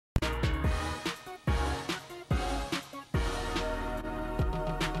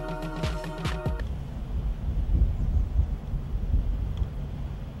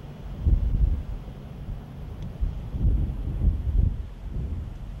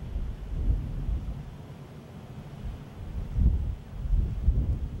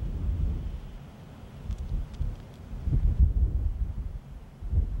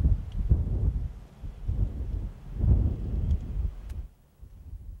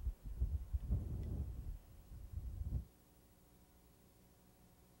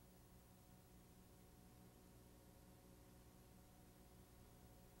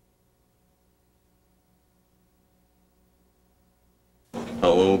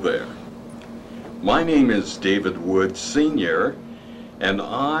Hello there. My name is David Woods Sr., and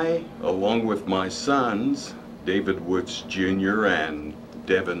I, along with my sons, David Woods Jr. and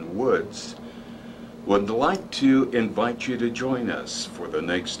Devin Woods, would like to invite you to join us for the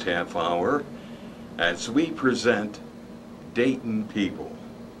next half hour as we present Dayton People.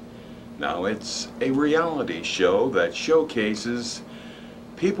 Now, it's a reality show that showcases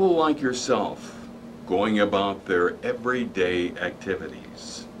people like yourself going about their everyday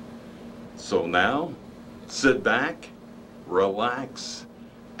activities. So now, sit back, relax,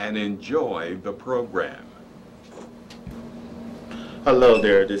 and enjoy the program. Hello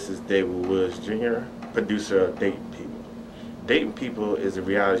there, this is David Woods Jr., producer of Dayton People. Dayton People is a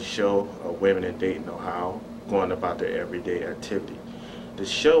reality show of women in Dayton, Ohio, going about their everyday activity. The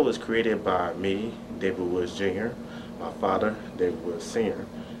show was created by me, David Woods Jr., my father, David Woods Sr.,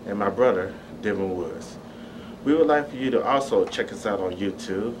 and my brother, Devin Woods. We would like for you to also check us out on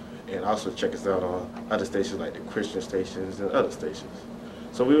YouTube and also check us out on other stations like the Christian stations and other stations.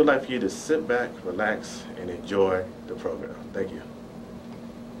 So we would like for you to sit back, relax, and enjoy the program. Thank you.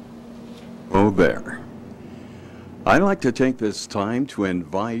 Oh there. I'd like to take this time to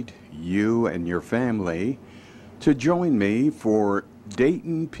invite you and your family to join me for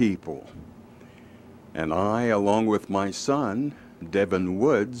Dayton People. And I, along with my son, Devin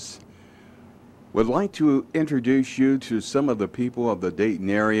Woods, would like to introduce you to some of the people of the Dayton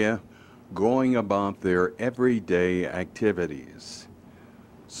area going about their everyday activities.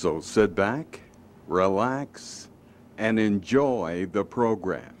 So sit back, relax, and enjoy the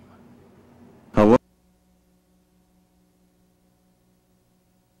program. Hello.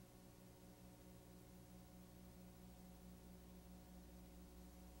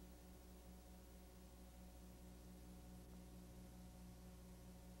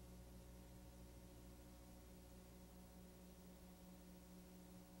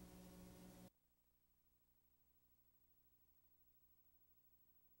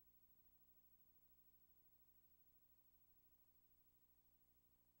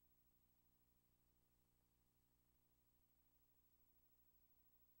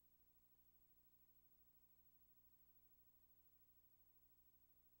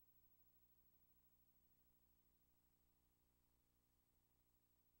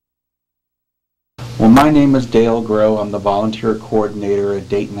 Well, my name is Dale Groh. I'm the volunteer coordinator at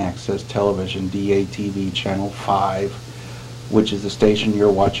Dayton Access Television, DATV Channel 5, which is the station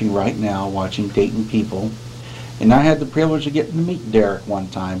you're watching right now, watching Dayton People. And I had the privilege of getting to meet Derek one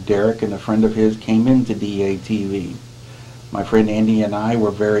time. Derek and a friend of his came into DATV. My friend Andy and I were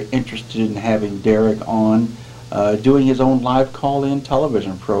very interested in having Derek on doing his own live call-in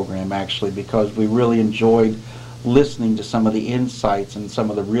television program, actually, because we really enjoyed listening to some of the insights and some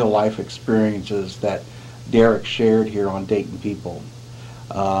of the real-life experiences that Derek shared here on Dayton People.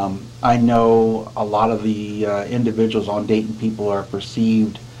 I know a lot of the individuals on Dayton People are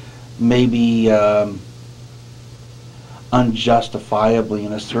perceived maybe unjustifiably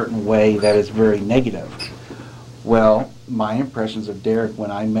in a certain way that is very negative. Well, my impressions of Derek when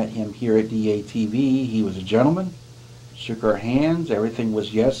I met him here at DATV, he was a gentleman, shook our hands, everything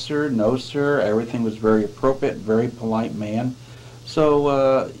was yes sir, no sir, everything was very appropriate, very polite man.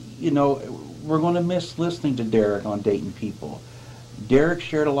 So, you know, we're going to miss listening to Derek on Dayton People. Derek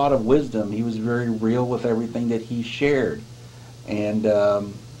shared a lot of wisdom. He was very real with everything that he shared. And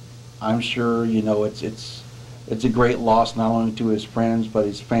I'm sure, you know, it's a great loss not only to his friends but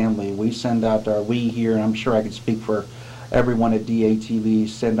his family. We send out we here, and I'm sure I can speak for everyone at DATV,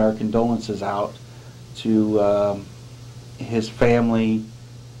 send our condolences out to his family,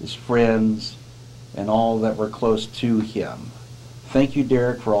 his friends, and all that were close to him. Thank you,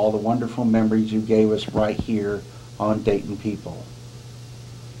 Derek, for all the wonderful memories you gave us right here on Dayton People.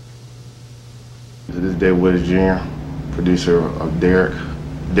 This is David Woods Jr., producer of Derek.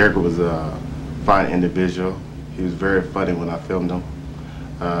 Derek was a fine individual. He was very funny when I filmed him.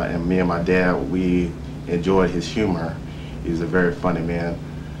 And me and my dad, we enjoyed his humor. He was a very funny man.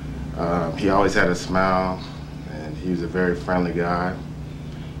 He always had a smile. He was a very friendly guy.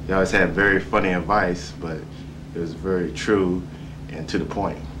 He always had very funny advice, but it was very true and to the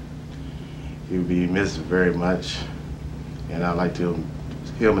point. He would be missed very much, and I'd like to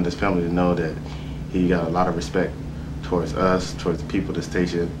him and his family to know that he got a lot of respect towards us, towards the people of the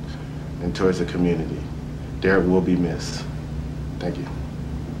station, and towards the community. Derek will be missed. Thank you.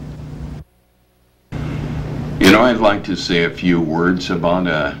 You know, I'd like to say a few words about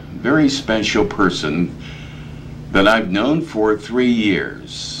a very special person that I've known for 3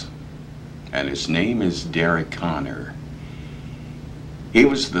 years, and his name is Derek Connor. He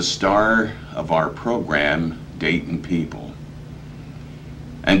was the star of our program, Dayton People.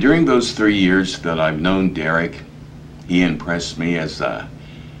 And during those 3 years that I've known Derek, he impressed me as a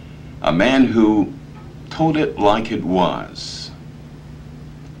man who told it like it was.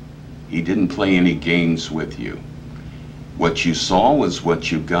 He didn't play any games with you. What you saw was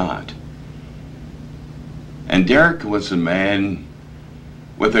what you got. And Derek was a man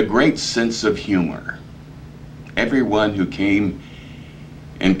with a great sense of humor. Everyone who came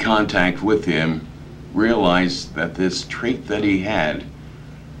in contact with him realized that this trait that he had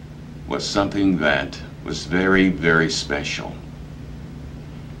was something that was very, very special.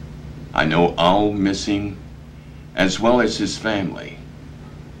 I know I'll miss him, as well as his family.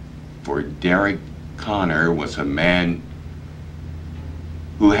 For Derek Connor was a man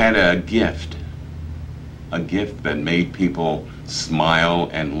who had a gift that made people smile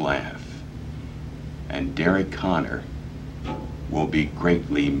and laugh. And Derek Connor will be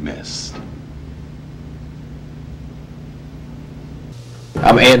greatly missed.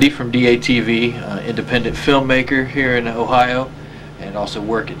 I'm Andy from DATV, independent filmmaker here in Ohio, and also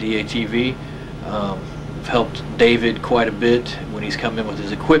work at DATV. I've helped David quite a bit when he's come in with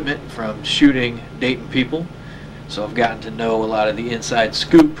his equipment from shooting Dayton People. So I've gotten to know a lot of the inside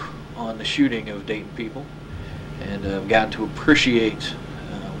scoop on the shooting of Dayton People, and I've gotten to appreciate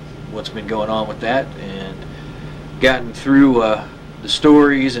what's been going on with that, and gotten through the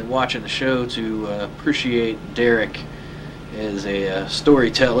stories and watching the show to appreciate Derek as a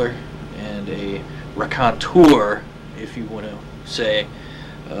storyteller and a raconteur, if you want to say,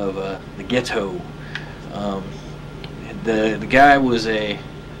 of the ghetto. The guy was a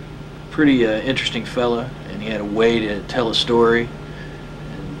pretty interesting fella, and he had a way to tell a story.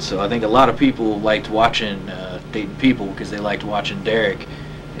 And so I think a lot of people liked watching Dayton People because they liked watching Derek,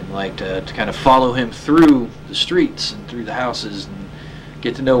 and liked to kind of follow him through the streets and through the houses and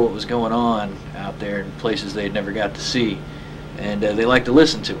get to know what was going on out there in places they'd never got to see. And they like to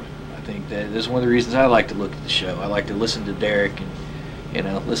listen to him. I think that is one of the reasons I like to look at the show. I like to listen to Derek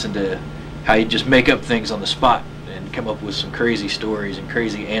and listen to how he just make up things on the spot and come up with some crazy stories and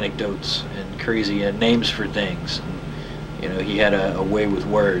crazy anecdotes and crazy names for things. And, he had a way with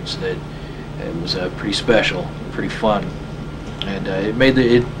words that it was pretty special, pretty fun, and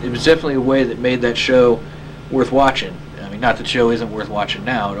it was definitely a way that made that show worth watching. I mean, not that the show isn't worth watching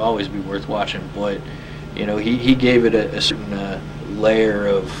now; it'll always be worth watching, but he gave it a certain layer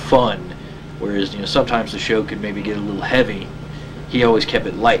of fun, whereas sometimes the show could maybe get a little heavy. He always kept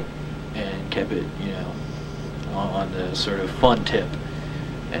it light and kept it on the sort of fun tip,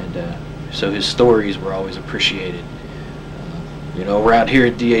 and so his stories were always appreciated. Around here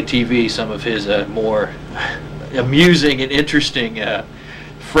at DATV, some of his more amusing and interesting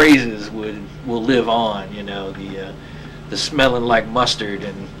phrases will live on. The smelling like mustard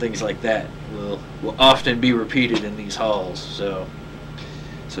and things like that will often be repeated in these halls. So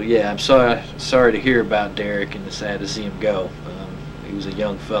yeah, I'm sorry to hear about Derek, and sad to see him go. He was a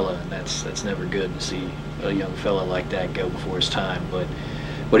young fella, and that's never good to see a young fella like that go before his time.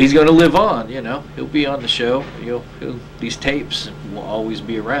 But he's going to live on. He'll be on the show. These tapes will always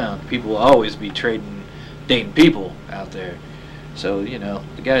be around. People will always be trading Dayton People out there. So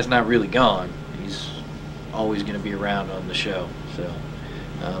the guy's not really gone. He's always going to be around on the show. So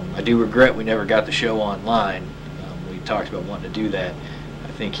I do regret we never got the show online. We talked about wanting to do that.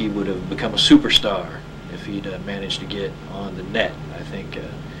 I think he would have become a superstar if he'd managed to get on the net. I think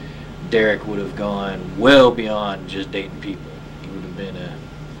Derek would have gone well beyond just Dayton People. He would have been an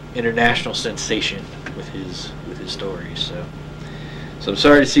international sensation with his stories. So I'm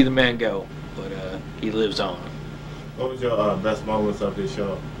sorry to see the man go, but he lives on. What was your best moments of this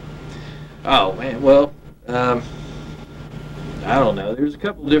show? Oh man, well, I don't know. There's a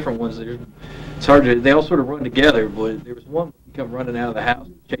couple of different ones. It's hard to. They all sort of run together, but there was one where he come running out of the house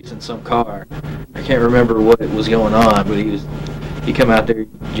chasing some car. I can't remember what was going on, but he come out there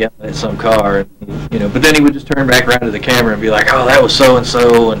yelling at some car, and, but then he would just turn back around to the camera and be like, "Oh, that was so and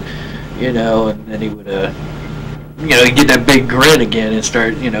so," and and then he would he'd get that big grin again and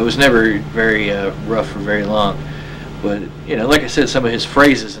start. It was never very rough for very long. But, like I said, some of his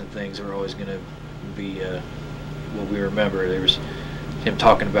phrases and things are always going to be what we remember. There was him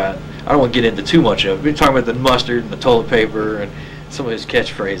talking about, I don't want to get into too much of it, we're talking about the mustard and the toilet paper and some of his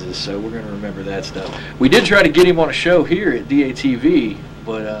catchphrases, so we're going to remember that stuff. We did try to get him on a show here at DATV,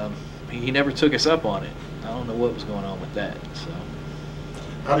 but he never took us up on it. I don't know what was going on with that. So,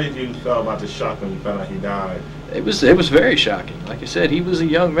 how did you feel about the shock when you found out he died? It was very shocking. Like I said, he was a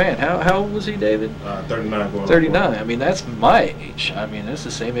young man. How old was he, David? 39 going 39. on. I mean, that's my age. I mean, that's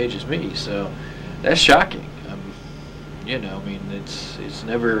the same age as me. So that's shocking. It's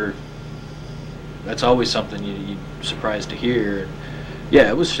never. That's always something you're surprised to hear. Yeah,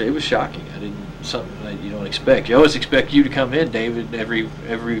 it was shocking. I didn't, something that you don't expect. You always expect you to come in, David,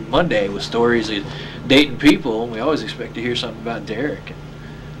 every Monday with stories of Dayton people. And we always expect to hear something about Derek. And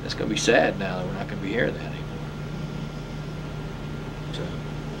it's going to be sad now that we're not going to be hearing that anymore. So.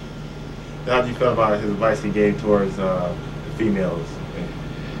 How did you feel about his advice he gave towards the females?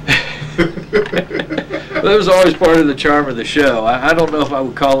 Well, that was always part of the charm of the show. I don't know if I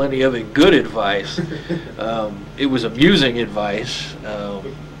would call any of it good advice. It was amusing advice.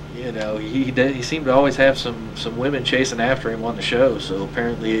 You know, he seemed to always have some women chasing after him on the show. So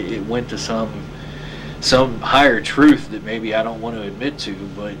apparently it went to some higher truth that maybe I don't want to admit to.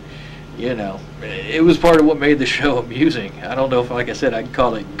 But you know, it was part of what made the show amusing. I don't know if, like I said, I can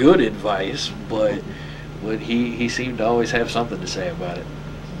call it good advice, but he seemed to always have something to say about it.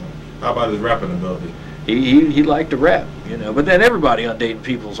 How about his rapping ability? He liked to rap, you know. But then everybody on Dayton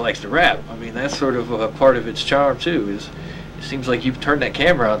Peoples likes to rap. I mean, that's sort of a part of its charm too. Is it seems like you turn that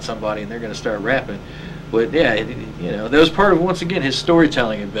camera on somebody and they're going to start rapping. But yeah, you know, that was part of, once again, his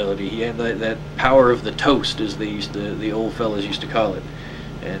storytelling ability. He had that power of the toast, as the old fellas used to call it,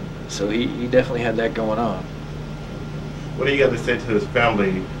 and so he definitely had that going on. What do you got to say to his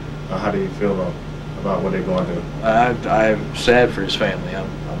family? How do you feel about what they're going through? I'm sad for his family. I'm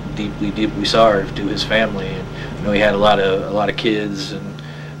deeply sorry to his family, and you know, he had a lot of kids, and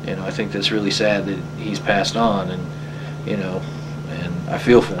you know, I think that's really sad that he's passed on, and you know, and I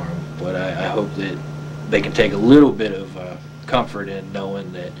feel for him, but I hope that they can take a little bit of comfort in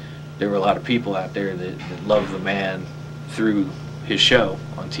knowing that there were a lot of people out there that loved the man through his show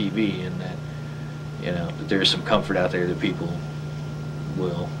on TV, and that, you know, that there's some comfort out there that people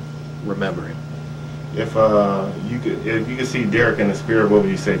will remember him. If you could see Derek in the spirit, what would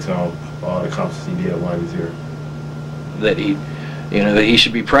you say to him for all the accomplishments he did while he was here? That that he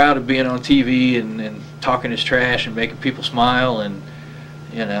should be proud of being on TV and talking his trash and making people smile, and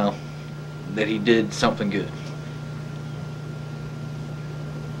you know, that he did something good.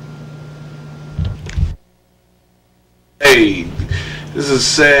 Hey, this is a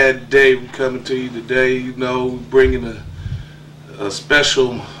sad day. We're coming to you today, you know, bringing a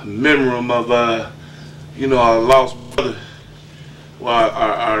special memoriam of you know, our lost brother, well,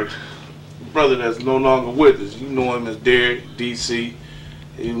 our brother that's no longer with us. You know him as Derek, DC,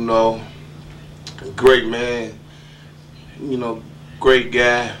 you know, a great man, you know, great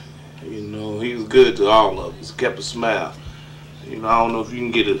guy. You know, he was good to all of us, kept a smile. You know, I don't know if you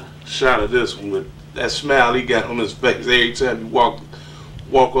can get a shot of this one, but that smile he got on his face, every time you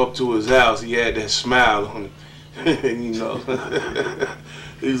walk up to his house, he had that smile on him. And, you know,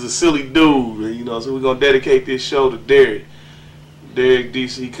 he was a silly dude, you know, so we're going to dedicate this show to Derek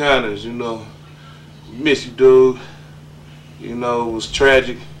DC Connors, you know. We miss you, dude. You know, it was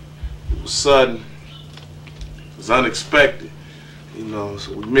tragic, it was sudden, it was unexpected, you know,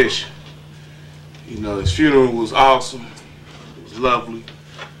 so we miss you. You know, his funeral was awesome, it was lovely.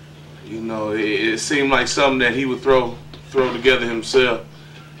 You know, it seemed like something that he would throw together himself,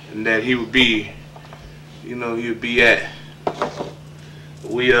 and that he would be, you know, he would be at.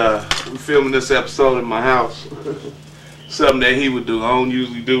 We filming this episode in my house. Something that he would do. I don't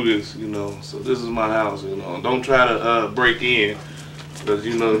usually do this, you know. So this is my house, you know. Don't try to break in, because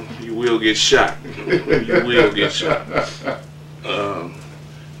you know you will get shot. You will get shot.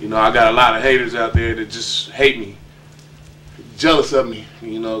 You know, I got a lot of haters out there that just hate me, jealous of me,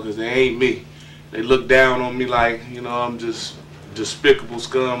 you know, because they ain't me. They look down on me like, you know, I'm just despicable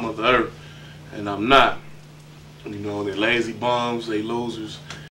scum of the earth, and I'm not. You know, they're lazy bums, they losers.